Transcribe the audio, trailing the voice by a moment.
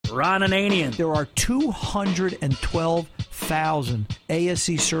Ron Ananian. There are 212,000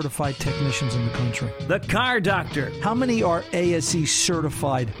 ASE certified technicians in the country. The Car Doctor. How many are ASE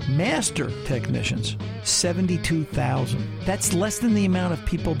certified master technicians? 72,000. That's less than the amount of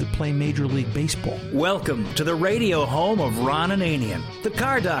people that play Major League Baseball. Welcome to the radio home of Ron Ananian, the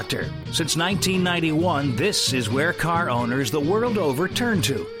Car Doctor. Since 1991, this is where car owners the world over turn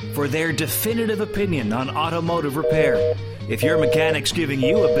to for their definitive opinion on automotive repair. If your mechanic's giving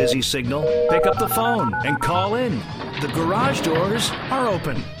you a busy signal, pick up the phone and call in. The garage doors are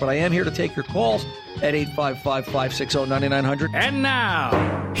open. But I am here to take your calls at 855-560-9900. And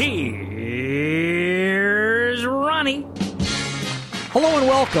now, here's Ronnie. Hello and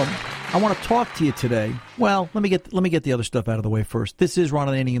welcome. I want to talk to you today. Well, let me get the other stuff out of the way first. This is Ron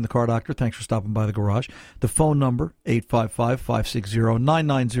Ananian, the Car Doctor. Thanks for stopping by the garage. The phone number,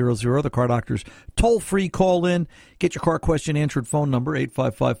 855-560-9900. The Car Doctor's toll-free call-in. Get your car question answered. Phone number,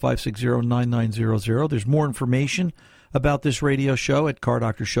 855-560-9900. There's more information about this radio show at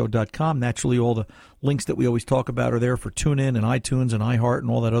cardoctorshow.com. Naturally, all the links that we always talk about are there for TuneIn and iTunes and iHeart and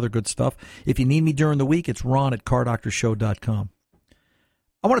all that other good stuff. If you need me during the week, it's ron at cardoctorshow.com.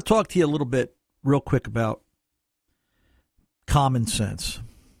 I want to talk to you a little bit real quick about common sense.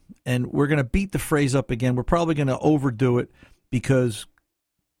 And we're going to beat the phrase up again. We're probably going to overdo it because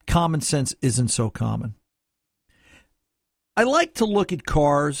common sense isn't so common. I like to look at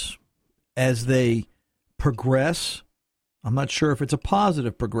cars as they progress. I'm not sure if it's a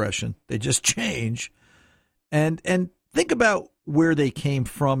positive progression. They just change. And think about where they came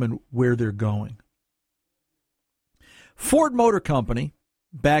from and where they're going. Ford Motor Company,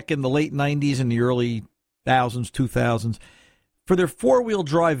 back in the late 90s and the early 2000s, for their four-wheel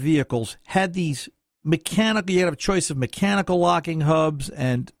drive vehicles, had these mechanical, you had a choice of mechanical locking hubs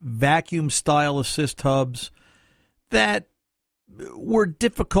and vacuum style assist hubs that were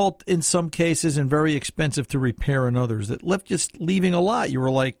difficult in some cases and very expensive to repair in others, that left just leaving a lot. You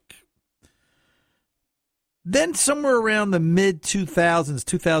were like, then somewhere around the mid-2000s,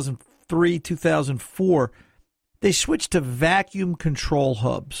 2003, 2004, they switched to vacuum control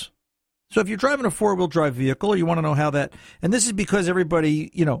hubs. So if you're driving a four-wheel drive vehicle, you want to know how that, and this is because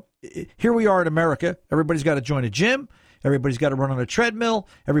everybody, here we are in America, everybody's got to join a gym, everybody's got to run on a treadmill,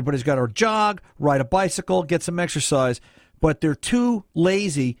 everybody's got to jog, ride a bicycle, get some exercise, but they're too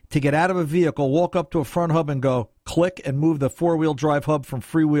lazy to get out of a vehicle, walk up to a front hub and go click and move the four-wheel drive hub from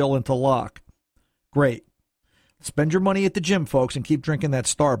freewheel into lock. Great. Spend your money at the gym, folks, and keep drinking that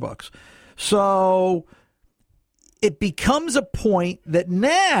Starbucks. So it becomes a point that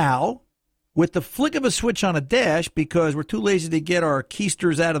now, with the flick of a switch on a dash, because we're too lazy to get our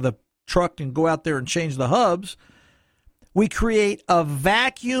keisters out of the truck and go out there and change the hubs, we create a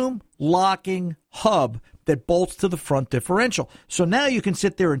vacuum locking hub that bolts to the front differential. So now you can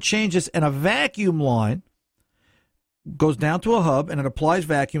sit there and change this, and a vacuum line goes down to a hub, and it applies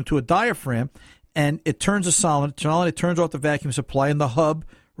vacuum to a diaphragm, and it turns a solenoid, it turns off the vacuum supply, and the hub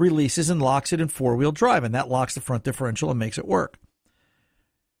releases and locks it in four-wheel drive, and that locks the front differential and makes it work.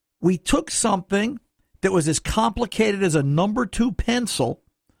 We took something that was as complicated as a number 2 pencil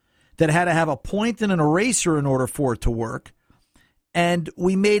that had to have a point and an eraser in order for it to work, and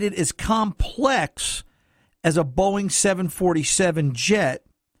we made it as complex as a Boeing 747 jet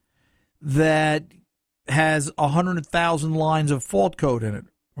that has 100,000 lines of fault code in it.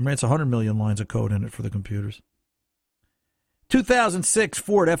 I mean, it's 100 million lines of code in it for the computers. 2006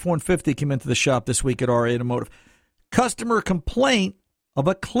 Ford F-150 came into the shop this week at RA Automotive. Customer complaint of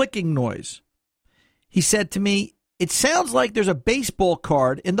a clicking noise. He said to me, "It sounds like there's a baseball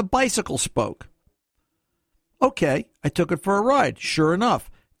card in the bicycle spoke." Okay, I took it for a ride. Sure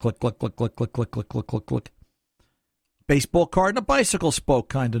enough, click, click, click, click, click, click, click, click, click, click. Baseball card and a bicycle spoke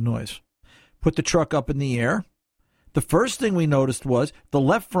kind of noise. Put the truck up in the air. The first thing we noticed was the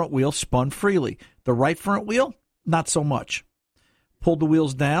left front wheel spun freely. The right front wheel, not so much. Pulled the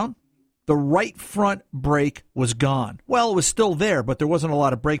wheels down. The right front brake was gone. Well, it was still there, but there wasn't a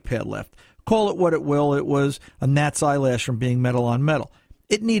lot of brake pad left. Call it what it will. It was a gnat's eyelash from being metal on metal.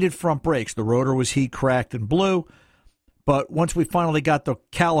 It needed front brakes. The rotor was heat cracked and blue. But once we finally got the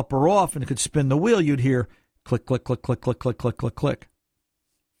caliper off and it could spin the wheel, you'd hear click, click, click, click, click, click, click, click, click.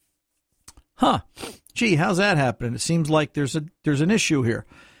 Huh. Gee, how's that happening? It seems like there's an issue here.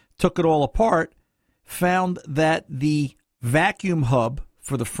 Took it all apart, found that the vacuum hub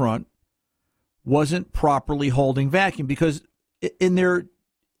for the front wasn't properly holding vacuum, because in their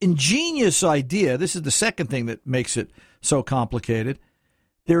ingenious idea, this is the second thing that makes it so complicated,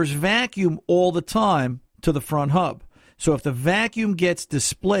 there's vacuum all the time to the front hub. So if the vacuum gets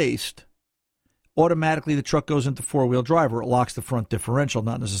displaced, automatically the truck goes into four-wheel drive, or it locks the front differential,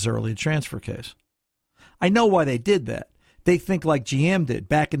 not necessarily a transfer case. I know why they did that. They think like GM did.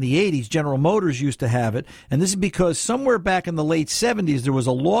 Back in the 80s, General Motors used to have it, and this is because somewhere back in the late 70s, there was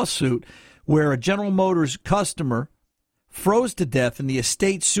a lawsuit where a General Motors customer froze to death, and the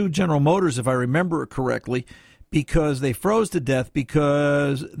estate sued General Motors, if I remember it correctly, because they froze to death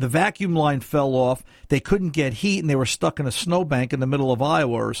because the vacuum line fell off. They couldn't get heat, and they were stuck in a snowbank in the middle of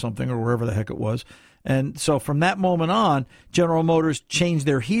Iowa or something, or wherever the heck it was. And so from that moment on, General Motors changed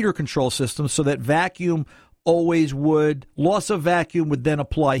their heater control system so that vacuum always would, loss of vacuum would then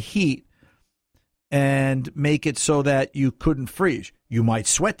apply heat and make it so that you couldn't freeze. You might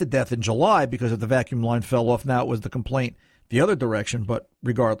sweat to death in July because if the vacuum line fell off. Now it was the complaint the other direction, but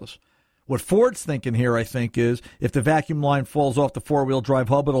regardless. What Ford's thinking here, I think, is if the vacuum line falls off the four-wheel drive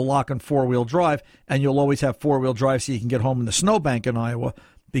hub, it'll lock on four-wheel drive, and you'll always have four-wheel drive so you can get home in the snowbank in Iowa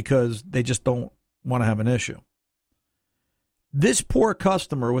because they just don't want to have an issue. This poor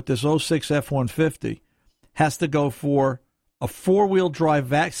customer with this 06 F-150 has to go for a four-wheel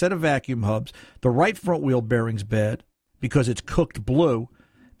drive set of vacuum hubs. The right front wheel bearing's bad because it's cooked blue,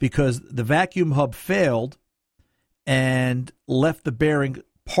 because the vacuum hub failed and left the bearing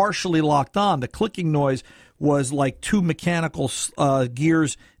partially locked on. The clicking noise was like two mechanical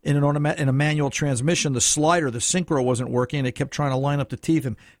gears in a manual transmission. The slider, the synchro, wasn't working. It kept trying to line up the teeth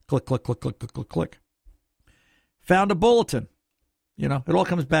and click, click, click, click, click, click, click. Found a bulletin. You know, it all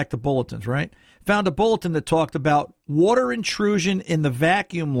comes back to bulletins, right? Found a bulletin that talked about water intrusion in the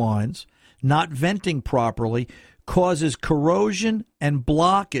vacuum lines, not venting properly, causes corrosion and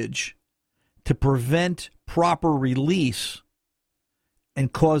blockage to prevent proper release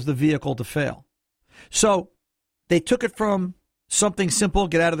and cause the vehicle to fail. So they took it from something simple,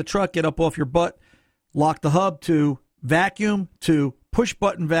 get out of the truck, get up off your butt, lock the hub, to vacuum, to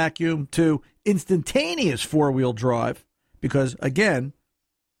push-button vacuum, to instantaneous four-wheel drive. Because, again,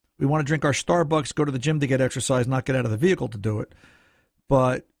 we want to drink our Starbucks, go to the gym to get exercise, not get out of the vehicle to do it.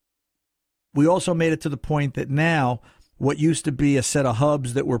 But we also made it to the point that now what used to be a set of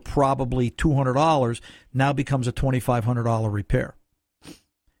hubs that were probably $200 now becomes a $2,500 repair.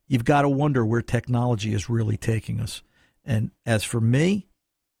 You've got to wonder where technology is really taking us. And as for me,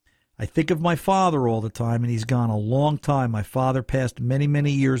 I think of my father all the time, and he's gone a long time. My father passed many,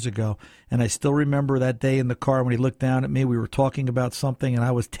 many years ago, and I still remember that day in the car when he looked down at me. We were talking about something, and I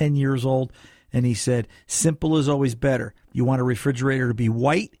was 10 years old, and he said, simple is always better. You want a refrigerator to be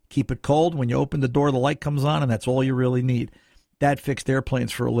white, keep it cold. When you open the door, the light comes on, and that's all you really need. Dad fixed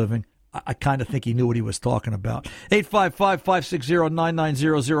airplanes for a living. I kind of think he knew what he was talking about.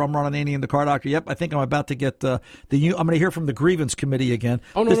 855-560-9900. I'm Ron Ananian, the Car Doctor. Yep, I think I'm about to get I'm going to hear from the Grievance Committee again.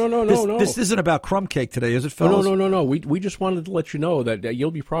 Oh, no. This isn't about crumb cake today, is it, fellas? No. We just wanted to let you know that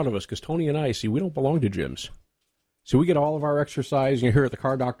you'll be proud of us because Tony and I, we don't belong to gyms. So we get all of our exercise, here at the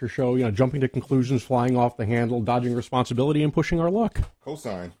Car Doctor Show, jumping to conclusions, flying off the handle, dodging responsibility, and pushing our luck.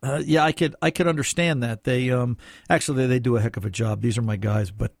 Cosign. Yeah, I could understand that. They actually they do a heck of a job. These are my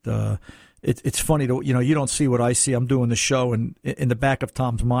guys, but it's funny to you don't see what I see. I'm doing the show, and in the back of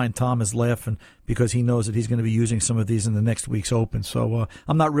Tom's mind, Tom is laughing because he knows that he's going to be using some of these in the next week's Open. So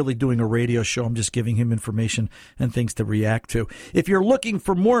I'm not really doing a radio show. I'm just giving him information and things to react to. If you're looking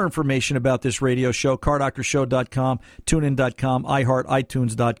for more information about this radio show, CarDoctorShow.com, TuneIn.com, iHeart,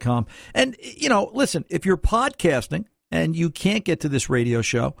 iTunes.com. And, listen, if you're podcasting and you can't get to this radio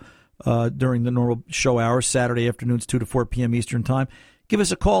show during the normal show hours, Saturday afternoons, 2 to 4 p.m. Eastern Time, give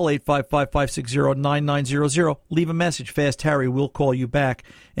us a call, 855-560-9900. Leave a message. Fast Harry will call you back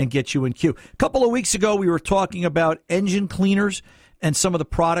and get you in queue. A couple of weeks ago, we were talking about engine cleaners and some of the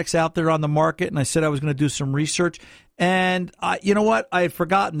products out there on the market, and I said I was going to do some research. And you know what? I had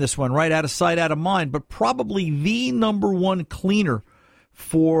forgotten this one, right? Out of sight, out of mind. But probably the number one cleaner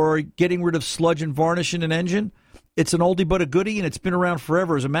for getting rid of sludge and varnish in an engine. It's an oldie but a goodie, and it's been around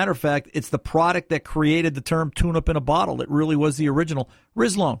forever. As a matter of fact, it's the product that created the term tune-up in a bottle. It really was the original.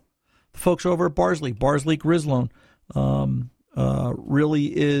 Rizlone. The folks over at Barsley Rizlone,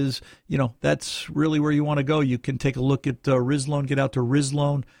 really is, that's really where you want to go. You can take a look at Rizlone. Get out to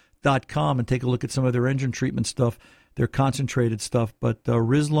Rizlone.com and take a look at some of their engine treatment stuff, their concentrated stuff. But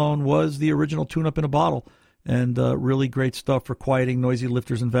Rizlone was the original tune-up in a bottle, and really great stuff for quieting noisy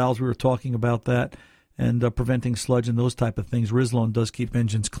lifters and valves. We were talking about that. And preventing sludge and those type of things. Rizlone does keep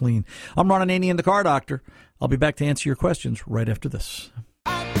engines clean. I'm Ron Ananian, the Car Doctor. I'll be back to answer your questions right after this.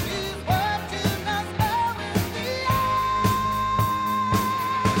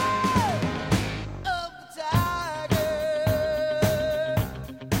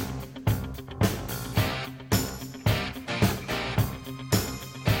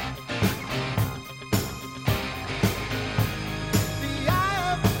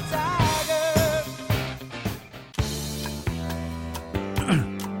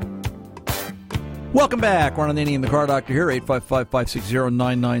 Welcome back. Ron Ananian, the Car Doctor here,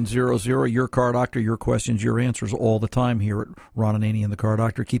 855-560-9900. Your Car Doctor, your questions, your answers all the time here at Ron Ananian, the Car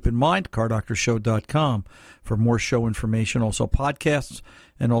Doctor. Keep in mind, cardoctorshow.com for more show information, also podcasts,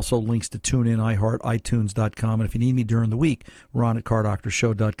 and also links to TuneIn, iHeart, iTunes.com. And if you need me during the week, Ron at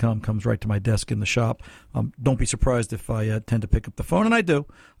cardoctorshow.com comes right to my desk in the shop. Don't be surprised if I tend to pick up the phone, and I do.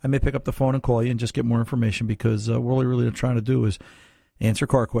 I may pick up the phone and call you and just get more information because what we're really trying to do is answer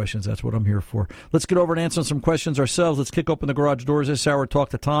car questions. That's what I'm here for. Let's get over and answer some questions ourselves. Let's kick open the garage doors this hour. Talk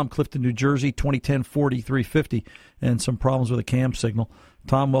to Tom, Clifton, New Jersey, 2010 4350, and some problems with a cam signal.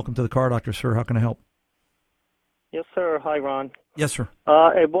 Tom, welcome to the Car Doctor, sir. How can I help? Yes, sir. Hi, Ron. Yes, sir.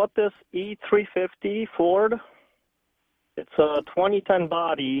 I bought this E350 Ford. It's a 2010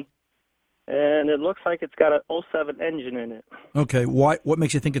 body, and it looks like it's got an 07 engine in it. Okay. What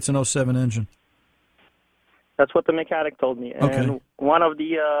makes you think it's an 07 engine? That's what the mechanic told me. Okay. And one of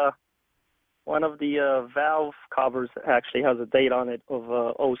the valve covers actually has a date on it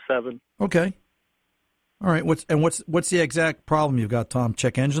of 07. Okay. All right. What's the exact problem you've got, Tom?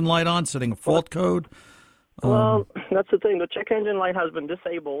 Check engine light on, setting a fault code? Well, that's the thing. The check engine light has been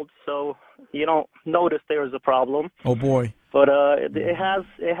disabled, so you don't notice there is a problem. Oh boy. But it has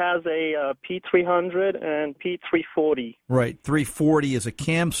a P300 and P340. Right. 340 is a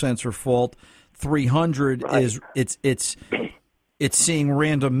cam sensor fault. 300 right. is it's seeing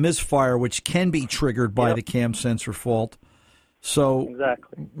random misfire, which can be triggered by the cam sensor fault. So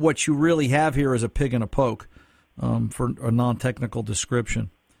exactly. What you really have here is a pig and a poke, for a non-technical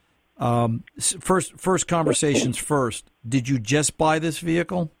description. First conversations first. Did you just buy this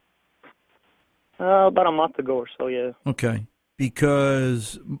vehicle? About a month ago or so, yeah. Okay.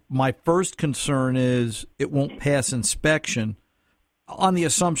 Because my first concern is it won't pass inspection on the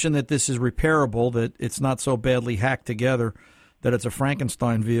assumption that this is repairable, that it's not so badly hacked together, that it's a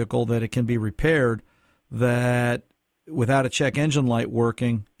Frankenstein vehicle, that it can be repaired, that without a check engine light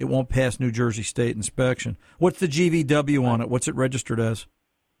working, it won't pass New Jersey State inspection. What's the GVW on it? What's it registered as?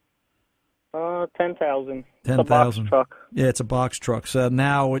 10,000. 10,000. It's a box truck. Yeah, it's a box truck. So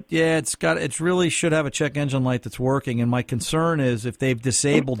now, it really should have a check engine light that's working. And my concern is if they've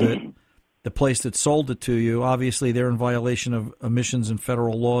disabled it, the place that sold it to you, obviously they're in violation of emissions and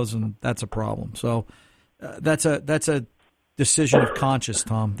federal laws, and that's a problem. So that's a decision of conscience,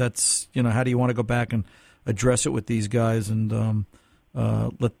 Tom. That's, how do you want to go back and address it with these guys? And the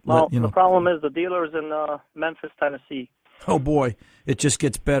problem is the dealer's in Memphis, Tennessee. Oh boy, it just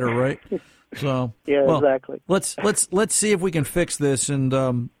gets better, right? So yeah, exactly. Let's see if we can fix this, and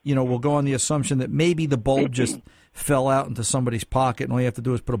we'll go on the assumption that maybe the bulb just fell out into somebody's pocket, and all you have to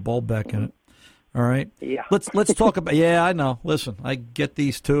do is put a bulb back in it. All right. Yeah. Let's talk about. Yeah, I know. Listen, I get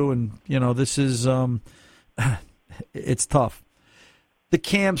these too, and this is it's tough. The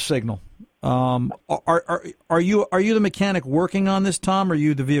cam signal. Are you the mechanic working on this, Tom, or are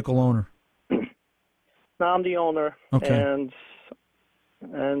you the vehicle owner? No, I'm the owner. Okay.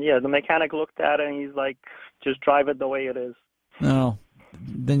 And yeah, the mechanic looked at it and he's like, just drive it the way it is. No,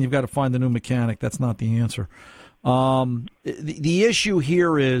 then you've got to find a new mechanic. That's not the answer. The issue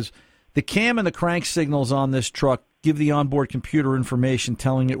here is the cam and the crank signals on this truck give the onboard computer information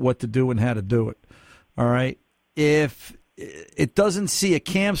telling it what to do and how to do it. All right? If it doesn't see a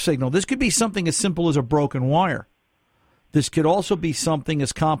cam signal, this could be something as simple as a broken wire. This could also be something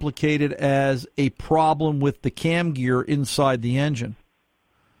as complicated as a problem with the cam gear inside the engine.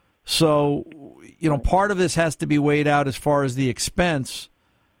 So, part of this has to be weighed out as far as the expense,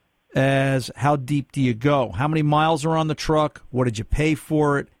 as how deep do you go? How many miles are on the truck? What did you pay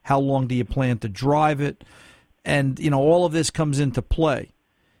for it? How long do you plan to drive it? And, all of this comes into play.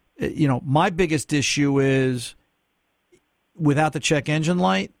 My biggest issue is without the check engine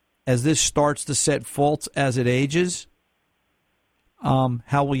light, as this starts to set faults as it ages,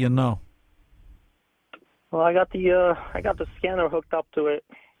 how will you know? Well, I got the scanner hooked up to it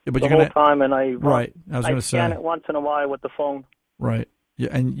but the whole time, and I say scan it once in a while with the phone. Right, yeah,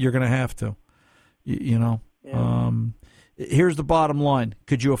 and you're going to have to, Yeah. Here's the bottom line: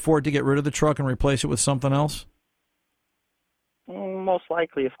 could you afford to get rid of the truck and replace it with something else? Most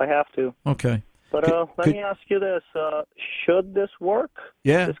likely, if I have to. Okay. But let me ask you this: should this work?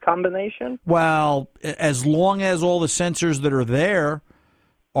 Yeah. This combination? Well, as long as all the sensors that are there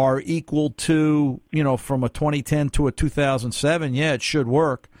are equal to, from a 2010 to a 2007, yeah, it should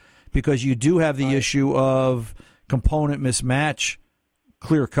work, because you do have the issue of component mismatch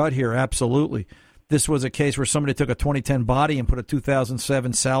clear cut here. Absolutely. This was a case where somebody took a 2010 body and put a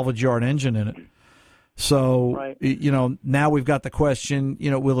 2007 salvage yard engine in it. So, Right. Now we've got the question,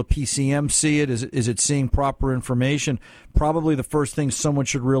 will the PCM see it? Is it seeing proper information? Probably the first thing someone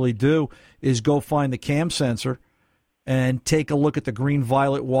should really do is go find the cam sensor and take a look at the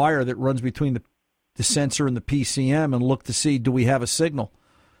green-violet wire that runs between the sensor and the PCM and look to see, do we have a signal?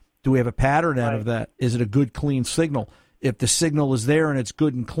 Do we have a pattern out of that? Is it a good, clean signal? If the signal is there and it's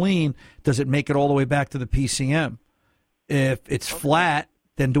good and clean, does it make it all the way back to the PCM? If it's flat,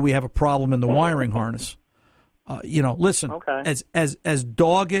 then do we have a problem in the wiring harness? Listen, as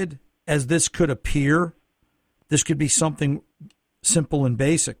dogged as this could appear, this could be something simple and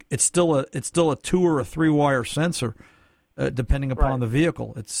basic. It's still a 2 or a 3 wire sensor, depending upon the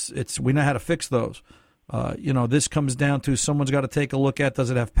vehicle. We know how to fix those. This comes down to someone's got to take a look at, does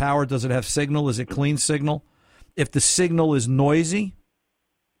it have power? Does it have signal? Is it clean signal? If the signal is noisy,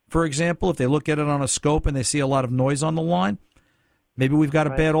 for example, if they look at it on a scope and they see a lot of noise on the line, maybe we've got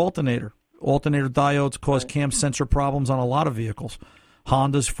a bad alternator. Alternator diodes cause cam sensor problems on a lot of vehicles.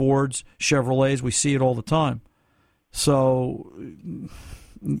 Hondas, Fords, Chevrolets, we see it all the time. So,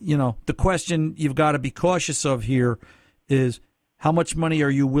 the question you've got to be cautious of here is, how much money are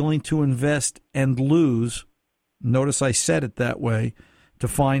you willing to invest and lose? Notice I said it that way, to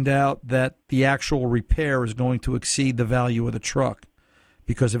find out that the actual repair is going to exceed the value of the truck.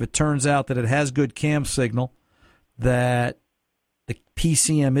 Because if it turns out that it has good cam signal, that the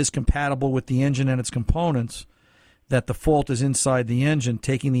PCM is compatible with the engine and its components, that the fault is inside the engine,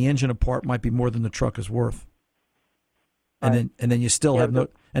 taking the engine apart might be more than the truck is worth. And then you still have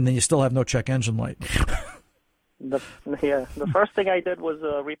no check engine light. The first thing I did was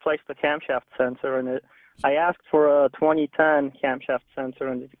replace the camshaft sensor, and I asked for a 2010 camshaft sensor,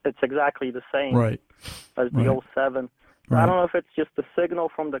 and it's exactly the same as the 07. I don't know if it's just the signal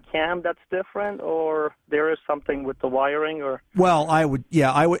from the cam that's different, or there is something with the wiring, or. Well, I would.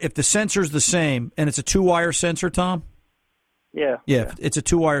 If the sensor's the same, and it's a 2-wire sensor, Tom. Yeah. It's a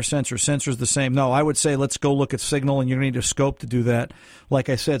 2-wire sensor. Sensor's the same. No, I would say let's go look at signal, and you're going to need a scope to do that. Like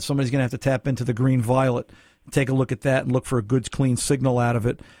I said, somebody's going to have to tap into the green-violet, take a look at that, and look for a good, clean signal out of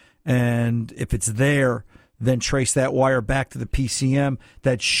it. And if it's there, then trace that wire back to the PCM.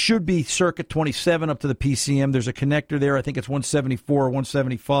 That should be circuit 27 up to the PCM. There's a connector there. I think it's 174 or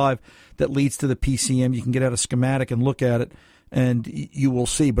 175 that leads to the PCM. You can get out a schematic and look at it, and you will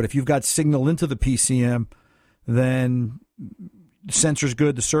see. But if you've got signal into the PCM, then the sensor's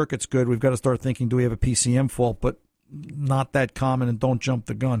good, the circuit's good. We've got to start thinking, do we have a PCM fault? But not that common, and don't jump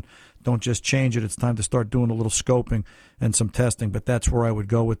the gun. Don't just change it. It's time to start doing a little scoping and some testing, but that's where I would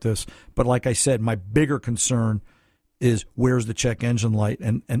go with this. But like I said, my bigger concern is where's the check engine light,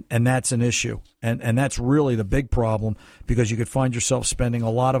 and that's an issue. And that's really the big problem, because you could find yourself spending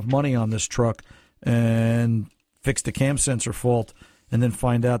a lot of money on this truck and fix the cam sensor fault and then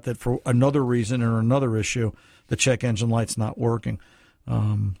find out that for another reason or another issue, the check engine light's not working.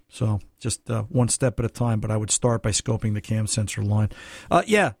 So just one step at a time, but I would start by scoping the cam sensor line.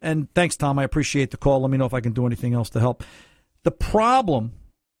 And thanks, Tom. I appreciate the call. Let me know if I can do anything else to help. The problem,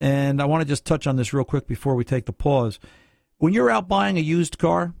 and I want to just touch on this real quick before we take the pause, when you're out buying a used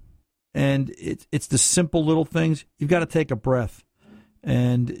car, and it's the simple little things, you've got to take a breath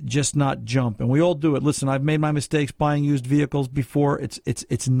and just not jump. And we all do it. Listen, I've made my mistakes buying used vehicles before.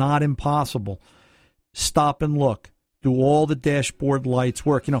 It's not impossible. Stop and look. Do all the dashboard lights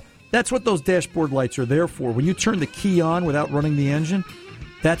work? That's what those dashboard lights are there for. When you turn the key on without running the engine,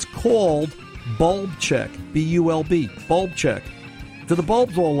 that's called bulb check, B-U-L-B, bulb check. Do the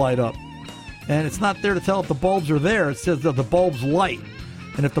bulbs all light up? And it's not there to tell if the bulbs are there. It says that the bulbs light.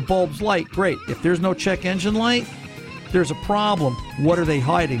 And if the bulbs light, great. If there's no check engine light, there's a problem. What are they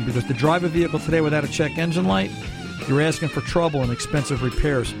hiding? Because to drive a vehicle today without a check engine light, you're asking for trouble and expensive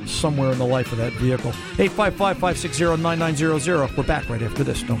repairs somewhere in the life of that vehicle. 855-560-9900. We're back right after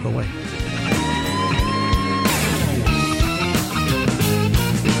this. Don't go away.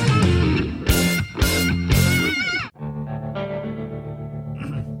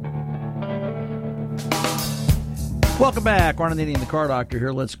 Welcome back. Ron Ananian, the Car Doctor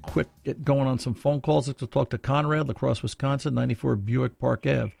here. Let's get going on some phone calls. Let's talk to Conrad, La Crosse, Wisconsin, 94 Buick Park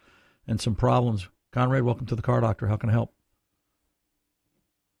Ave, and some problems. Conrad, welcome to the Car Doctor. How can I help?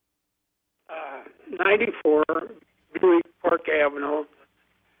 94 Buick Park Avenue,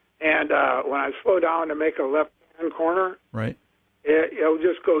 and when I slow down to make a left-hand corner, right, it'll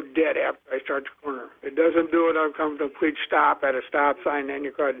just go dead after I start the corner. It doesn't do it. I'll come to a complete stop at a stop sign, then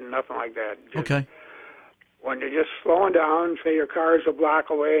you cut, nothing like that. Okay. When you're just slowing down, say your car's a block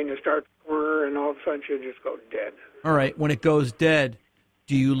away, and you start the corner, and all of a sudden you just go dead. All right. When it goes dead,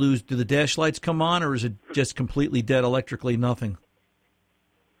 do the dash lights come on, or is it just completely dead electrically, nothing?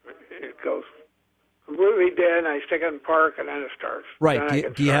 It goes completely dead, and I stick it in park, and then it starts.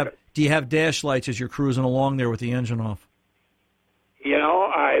 Right. Do you have dash lights as you're cruising along there with the engine off? You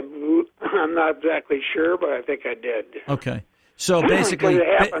know, I'm not exactly sure, but I think I did. Okay. So basically, when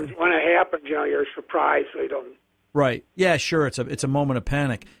it happens, you know, you're surprised, so you don't. Right. Yeah. Sure. It's a moment of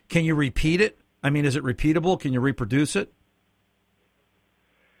panic. Can you repeat it? I mean, is it repeatable? Can you reproduce it?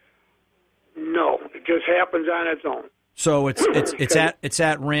 No, it just happens on its own. So it's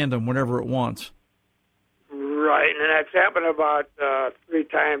at random whenever it wants. Right, and that's happened about 3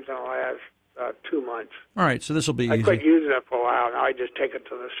 times in the last 2 months. All right, so this will be easy. I quit using it for a while. Now I just take it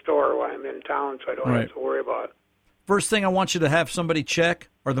to the store when I'm in town, so I don't have to worry about it. First thing I want you to have somebody check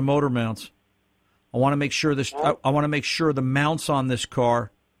are the motor mounts. I want to make sure I want to make sure the mounts on this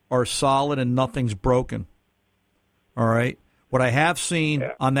car are solid and nothing's broken. All right. What I have seen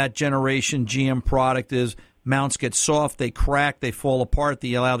on that generation GM product is mounts get soft, they crack, they fall apart,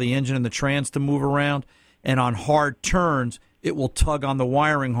 they allow the engine and the trans to move around, and on hard turns, it will tug on the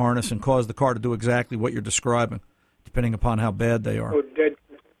wiring harness and cause the car to do exactly what you're describing, depending upon how bad they are. Oh, did.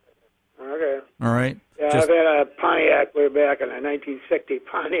 Okay. All right. Yeah, I've had a Pontiac way back in a 1960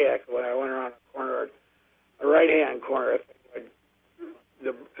 Pontiac when I went around a corner, a right-hand corner.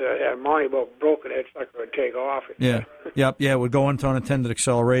 The mounting bolt broken, it's like it would take off. Yeah, it would go into unintended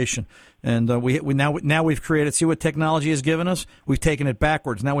acceleration, and now we've created. See what technology has given us? We've taken it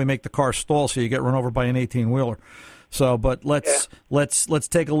backwards. Now we make the car stall, so you get run over by an 18-wheeler. So, but let's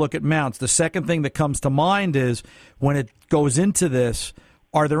take a look at mounts. The second thing that comes to mind is when it goes into this,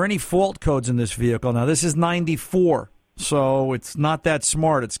 are there any fault codes in this vehicle? Now this is 94, so it's not that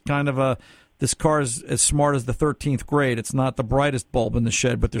smart. It's kind of this car is as smart as the 13th grade. It's not the brightest bulb in the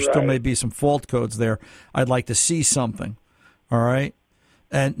shed, but there still may be some fault codes there. I'd like to see something. All right?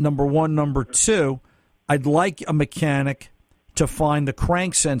 And number one. Number two, I'd like a mechanic to find the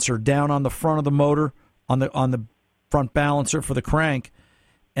crank sensor down on the front of the motor, on the front balancer for the crank,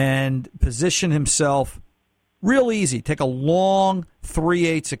 and position himself real easy. Take a long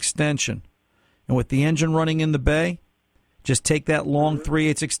 3/8 extension. And with the engine running in the bay, just take that long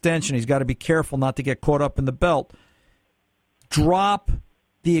 3/8 extension. He's got to be careful not to get caught up in the belt. Drop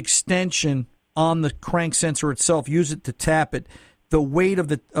the extension on the crank sensor itself. Use it to tap it. The weight of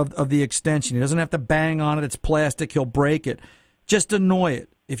the extension. He doesn't have to bang on it. It's plastic. He'll break it. Just annoy it.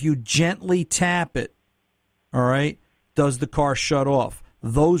 If you gently tap it, all right, does the car shut off?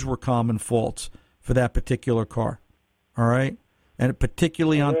 Those were common faults for that particular car. All right? And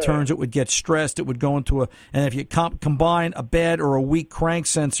particularly on turns, it would get stressed. It would go into and if you combine a bad or a weak crank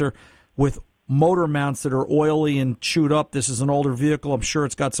sensor with motor mounts that are oily and chewed up, this is an older vehicle. I'm sure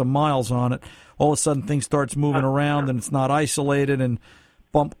it's got some miles on it. All of a sudden, things starts moving around and it's not isolated, and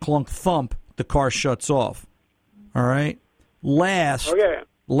bump, clunk, thump, the car shuts off. All right. Last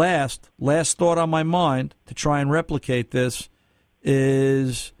thought on my mind to try and replicate this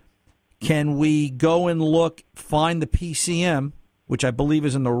is, can we go and find the PCM, which I believe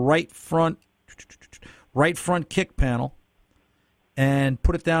is in the right front kick panel, and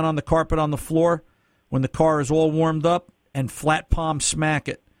put it down on the carpet on the floor when the car is all warmed up, and flat palm smack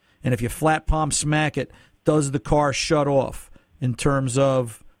it. And if you flat palm smack it, does the car shut off in terms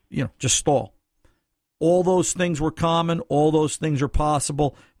of, just stall? All those things were common. All those things are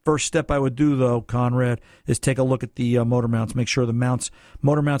possible. First step I would do, though, Conrad, is take a look at the motor mounts. Make sure the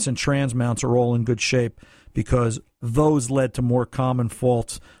motor mounts and trans mounts are all in good shape, because those led to more common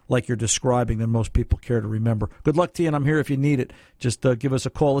faults like you're describing than most people care to remember. Good luck to you, and I'm here if you need it. Just give us a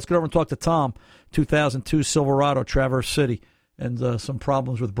call. Let's get over and talk to Tom, 2002 Silverado, Traverse City, and some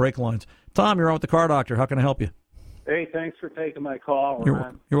problems with brake lines. Tom, you're on with the Car Doctor. How can I help you? Hey, thanks for taking my call.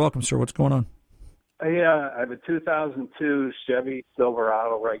 You're welcome, sir. What's going on? I have a 2002 Chevy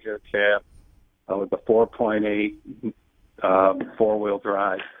Silverado regular cab with a 4.8 four-wheel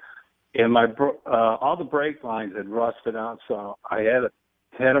drive. And all the brake lines had rusted out, so I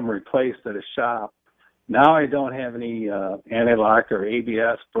had them replaced at a shop. Now I don't have any anti-lock or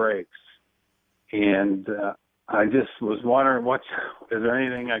ABS brakes, and I just was wondering, is there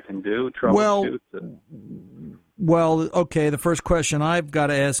anything I can do? Well, okay, the first question I've got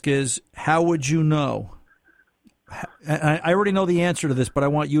to ask is, how would you know? I already know the answer to this, but I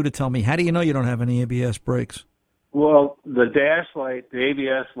want you to tell me. How do you know you don't have any ABS brakes? Well, the dash light, the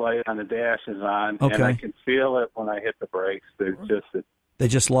ABS light on the dash is on, and I can feel it when I hit the brakes. They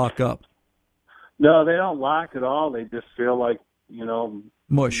just lock up. No, they don't lock at all. They just feel like,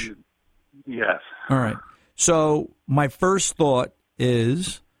 mush. Yes. All right. So my first thought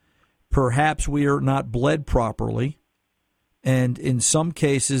is, perhaps we are not bled properly, and in some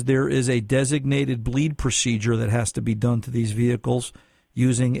cases there is a designated bleed procedure that has to be done to these vehicles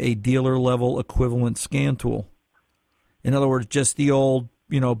using a dealer-level equivalent scan tool. In other words, just the old,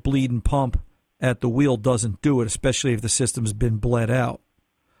 bleed and pump at the wheel doesn't do it, especially if the system's been bled out.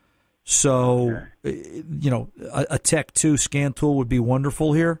 So, a Tech 2 scan tool would be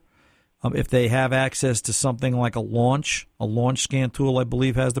wonderful here. If they have access to something like a launch scan tool, I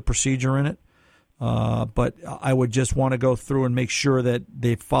believe, has the procedure in it. But I would just want to go through and make sure that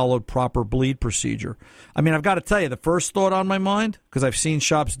they've followed proper bleed procedure. I mean, I've got to tell you, the first thought on my mind, because I've seen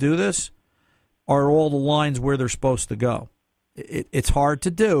shops do this, are all the lines where they're supposed to go. It's hard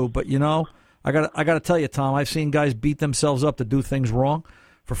to do, but, I got to tell you, Tom, I've seen guys beat themselves up to do things wrong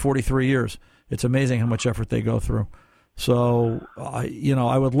for 43 years. It's amazing how much effort they go through. So,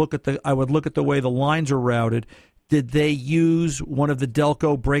 I would look at the way the lines are routed. Did they use one of the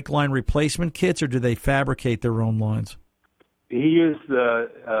Delco brake line replacement kits, or did they fabricate their own lines? He used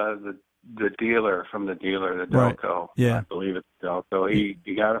the dealer from the dealer, the Delco. Right. Yeah, I believe it's Delco. He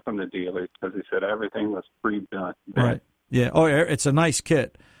got it from the dealer because he said everything was pre-done. Right. Yeah. Oh, it's a nice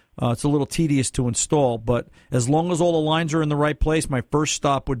kit. It's a little tedious to install, but as long as all the lines are in the right place, my first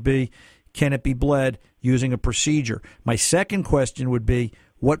stop would be, can it be bled using a procedure? My second question would be,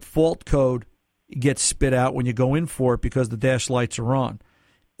 what fault code gets spit out when you go in for it because the dash lights are on?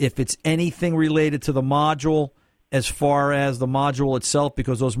 If it's anything related to the module, as far as the module itself,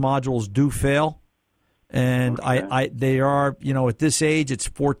 because those modules do fail, and they are, at this age, it's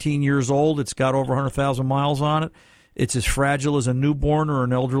 14 years old, it's got over 100,000 miles on it. It's as fragile as a newborn or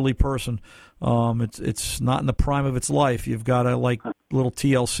an elderly person. It's not in the prime of its life. You've got a little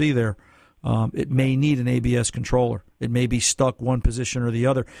TLC there. It may need an ABS controller. It may be stuck one position or the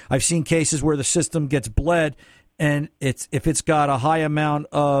other. I've seen cases where the system gets bled, and if it's got a high amount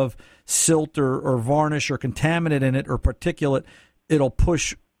of silt or varnish or contaminant in it or particulate, it'll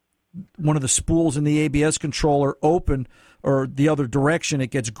push one of the spools in the ABS controller open or the other direction. It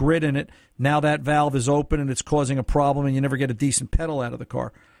gets grit in it. Now that valve is open and it's causing a problem, and you never get a decent pedal out of the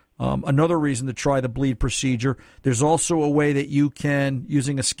car. Another reason to try the bleed procedure, there's also a way that you can,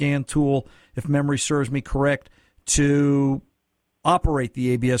 using a scan tool, if memory serves me correct, to operate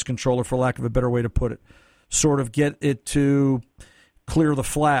the ABS controller, for lack of a better way to put it. Sort of get it to clear the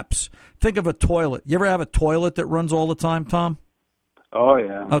flaps. Think of a toilet. You ever have a toilet that runs all the time, Tom? Oh,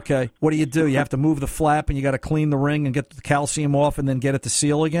 yeah. Okay. What do? You have to move the flap, and you got to clean the ring and get the calcium off and then get it to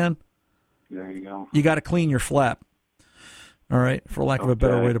seal again? There you go. You got to clean your flap. All right, for lack of a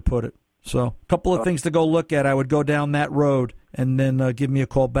better way to put it. So a couple of things to go look at. I would go down that road and then give me a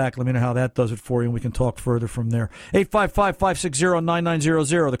call back. Let me know how that does it for you, and we can talk further from there.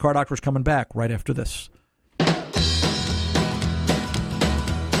 855-560-9900. The Car Doctor's coming back right after this.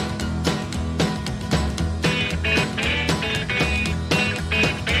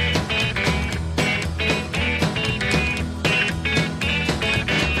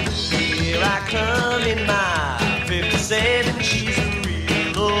 Here I come in my 57, she's a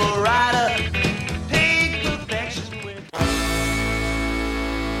real low rider. Take perfection with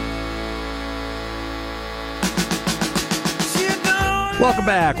Welcome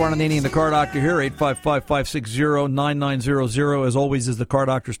back. Ron Ananian, the Car Doctor here, 855-560-9900. As always, is the Car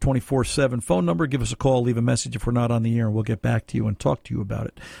Doctor's 24/7 phone number. Give us a call, leave a message if we're not on the air, and we'll get back to you and talk to you about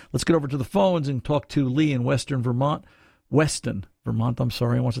it. Let's get over to the phones and talk to Lee in Weston, Vermont. Wants to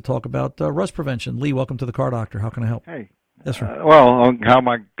talk about rust prevention. Lee, welcome to the Car Doctor. How can I help? Hey. Yes, sir. Well, how am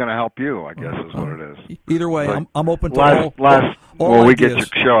I going to help you, I guess is what it is. Either way, But I'm open to all we get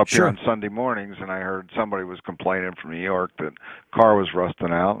ideas. your show up Sure. here on Sunday mornings, and I heard somebody was complaining from New York that car was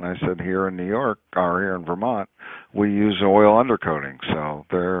rusting out, and I said here in New York, or here in Vermont, we use oil undercoating. So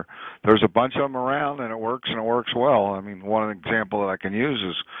there's a bunch of them around, and it works well. I mean, one example that I can use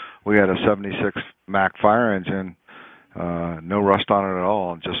is we had a 76 Mack fire engine, no rust on it at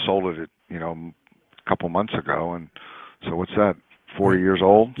all, and just sold it, a couple months ago, and so what's that, 40 years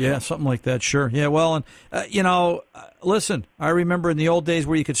old? Yeah, something like that, sure. Yeah, well, and, listen, I remember in the old days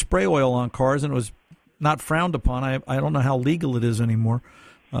where you could spray oil on cars and it was not frowned upon. I don't know how legal it is anymore,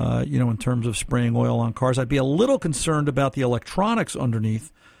 in terms of spraying oil on cars. I'd be a little concerned about the electronics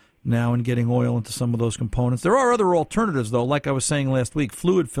underneath now and getting oil into some of those components. There are other alternatives, though. Like I was saying last week,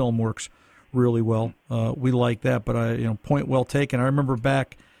 fluid film works really well. We like that, but point well taken. I remember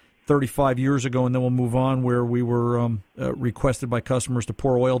back 35 years ago, and then we'll move on, where we were requested by customers to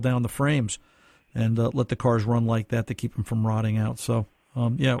pour oil down the frames and let the cars run like that to keep them from rotting out. So,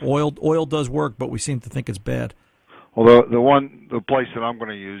 oil does work, but we seem to think it's bad. Well, the place that I'm going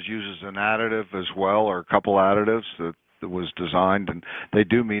to use uses an additive as well, or a couple additives that was designed, and they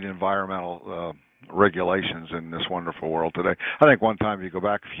do meet environmental regulations in this wonderful world today. I think one time, if you go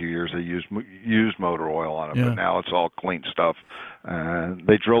back a few years, they used motor oil on it, but now it's all clean stuff. And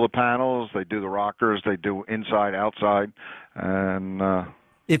they drill the panels, they do the rockers, they do inside, outside, and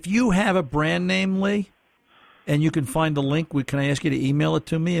if you have a brand name, Lee, and you can find the link, can I ask you to email it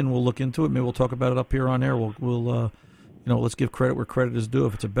to me, and we'll look into it. Maybe we'll talk about it up here on air. We'll let's give credit where credit is due.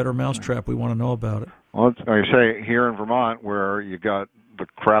 If it's a better mousetrap, we want to know about it. Well, like I say, here in Vermont, where you got the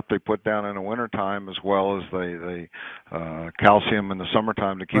crap they put down in the wintertime as well as the calcium in the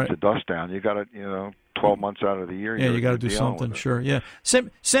summertime to keep the dust down. You got it, 12 months out of the year. Yeah, you got to do something. Sure. Yeah.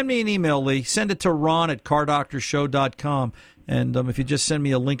 Send me an email, Lee. Send it to ron@cardoctorshow.com. And if you just send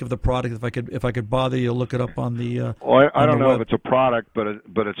me a link of the product, if I could bother you, look it up on the. Well, I don't know if it's a product, but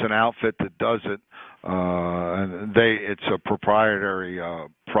it's an outfit that does it. And it's a proprietary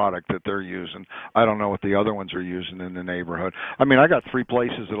product that they're using. I don't know what the other ones are using in the neighborhood. I mean, I got 3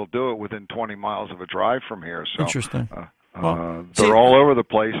 places that'll do it within 20 miles of a drive from here. So interesting. They're all over the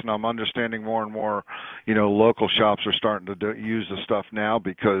place, and I'm understanding more and more. Local shops are starting to use the stuff now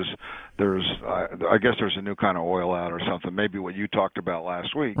because I guess there's a new kind of oil out or something. Maybe what you talked about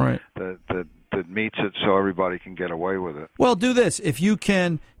last week, right? That meets it, so everybody can get away with it. Well, do this if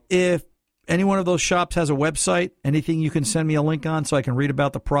any one of those shops has a website, anything you can send me a link on so I can read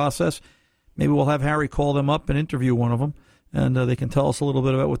about the process. Maybe we'll have Harry call them up and interview one of them, and they can tell us a little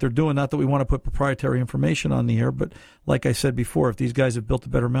bit about what they're doing. Not that we want to put proprietary information on the air, but like I said before, if these guys have built a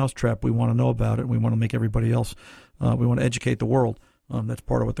better mousetrap, we want to know about it, and we want to make everybody else, we want to educate the world. That's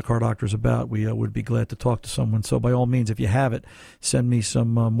part of what the Car Doctor is about. We would be glad to talk to someone. So by all means, if you have it, send me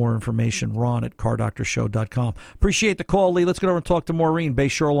some more information, ron@cardoctorshow.com. Appreciate the call, Lee. Let's get over and talk to Maureen,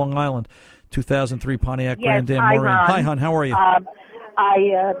 Bayshore, Long Island, 2003 Pontiac Grand Am. Hi, Maureen. Ron. Hi, hon. How are you? I'm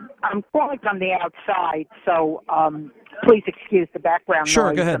calling from the outside, so please excuse the background noise.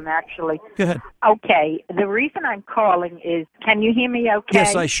 Go ahead. Go ahead. Okay. The reason I'm calling is, can you hear me okay?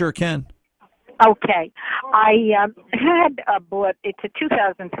 Yes, I sure can. Okay. I had bought, it's a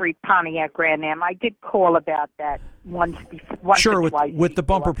 2003 Pontiac Grand Am. I did call about that once or twice. With the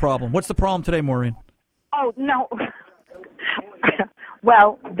bumper problem. What's the problem today, Maureen? Oh, no.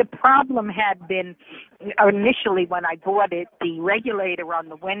 Well, the problem had been initially when I bought it, the regulator on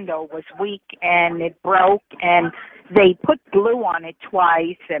the window was weak and it broke, and they put glue on it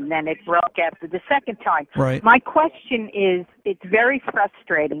twice, and then it broke after the second time. Right. My question is, it's very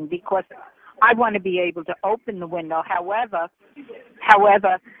frustrating because I want to be able to open the window. However,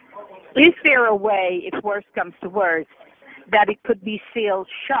 is there a way, if worse comes to worse, that it could be sealed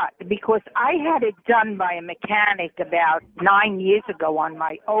shut? Because I had it done by a mechanic about 9 years ago on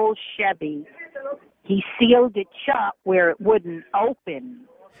my old Chevy. He sealed it shut where it wouldn't open.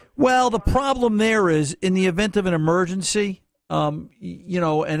 Well, the problem there is in the event of an emergency, and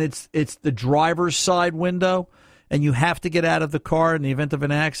it's the driver's side window, and you have to get out of the car in the event of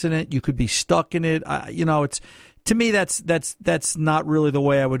an accident. You could be stuck in it. To me, that's not really the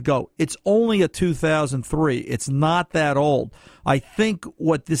way I would go. It's only a 2003. It's not that old. I think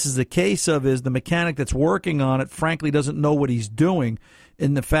what this is a case of is the mechanic that's working on it, frankly, doesn't know what he's doing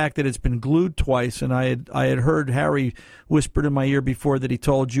in the fact that it's been glued twice. And I had heard Harry whispered in my ear before that he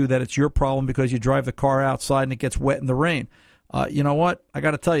told you that it's your problem because you drive the car outside and it gets wet in the rain. You know what? I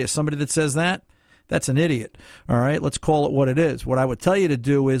got to tell you, somebody that says that, that's an idiot. All right, let's call it what it is. What I would tell you to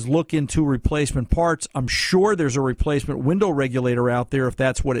do is look into replacement parts. I'm sure there's a replacement window regulator out there if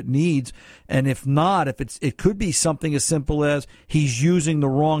that's what it needs. And if not, it could be something as simple as he's using the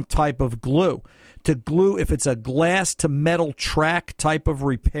wrong type of glue. To glue, if it's a glass to metal track type of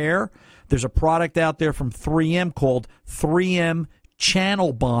repair, there's a product out there from 3M called 3M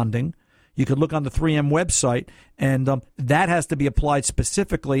Channel Bonding. You could look on the 3M website, and that has to be applied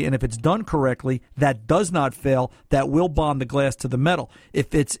specifically. And if it's done correctly, that does not fail. That will bond the glass to the metal.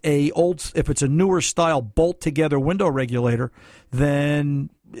 If it's a newer style bolt together window regulator, then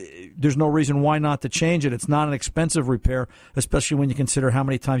there's no reason why not to change it. It's not an expensive repair, especially when you consider how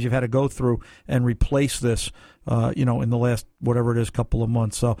many times you've had to go through and replace this, in the last, whatever it is, couple of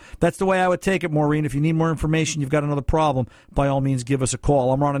months. So that's the way I would take it, Maureen. If you need more information, you've got another problem, by all means, give us a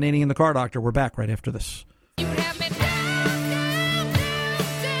call. I'm Ron Ananian, the Car Doctor. We're back right after this.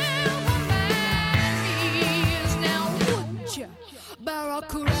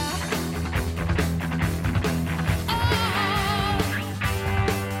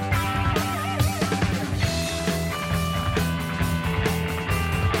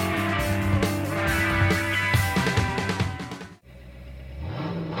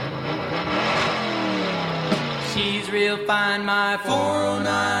 She's real fine, my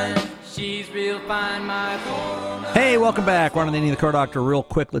 409. She's real fine, my 409. Hey, welcome back. Ron Ananian, the Car Doctor. Real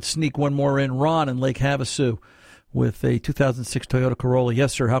quick, let's sneak one more in. Ron in Lake Havasu with a 2006 Toyota Corolla.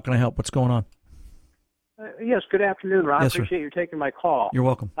 Yes, sir. How can I help? What's going on? Yes, good afternoon, Ron. Yes, appreciate you taking my call. You're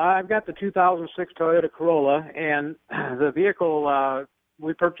welcome. I've got the 2006 Toyota Corolla, and the vehicle,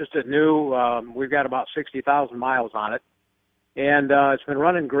 we purchased it new. We've got about 60,000 miles on it, and it's been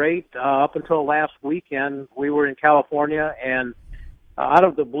running great up until last weekend. We were in California, and out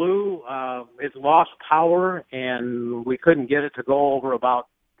of the blue, it lost power, and we couldn't get it to go over about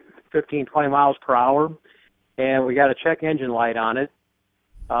 15, 20 miles per hour, and we got a check engine light on it.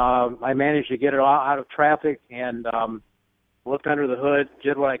 I managed to get it out of traffic and looked under the hood,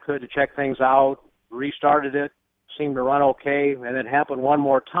 did what I could to check things out, restarted it, seemed to run okay, and it happened one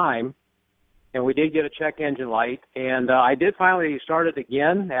more time, and we did get a check engine light. And I did finally start it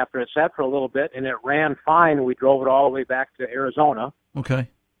again after it sat for a little bit, and it ran fine. We drove it all the way back to Arizona. Okay.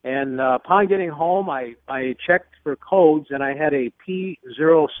 And upon getting home, I checked for codes, and I had a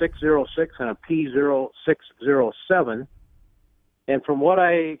P0606 and a P0607. And from what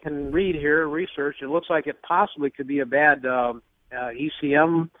I can read here, research, it looks like it possibly could be a bad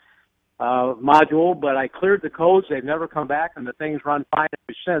ECM module, but I cleared the codes. They've never come back, and the thing's run fine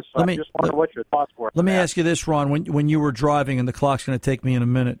ever since. So I just wonder what your thoughts were. Let me ask you this, Ron. When you were driving, and the clock's going to take me in a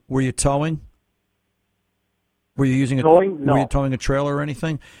minute, were you towing? Were you using towing? No. Were you towing a trailer or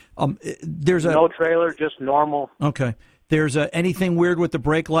anything? There's no trailer, just normal. Okay. There's anything weird with the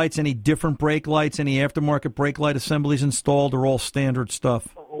brake lights? Any different brake lights? Any aftermarket brake light assemblies installed, or all standard stuff?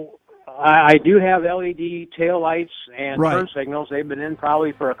 I do have LED tail lights and turn signals. They've been in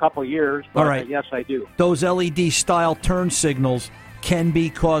probably for a couple years, but all right. Yes, I do. Those LED-style turn signals can be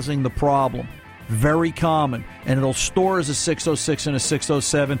causing the problem. Very common, and it'll store as a 606 and a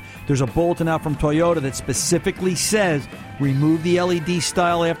 607. There's a bulletin out from Toyota that specifically says remove the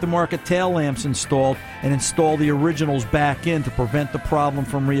LED-style aftermarket tail lamps installed and install the originals back in to prevent the problem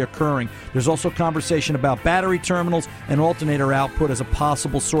from reoccurring. There's also conversation about battery terminals and alternator output as a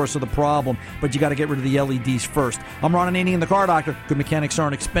possible source of the problem, but you got to get rid of the LEDs first. I'm Ron Ananian, the Car Doctor. Good mechanics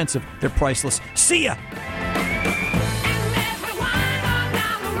aren't expensive. They're priceless. See ya!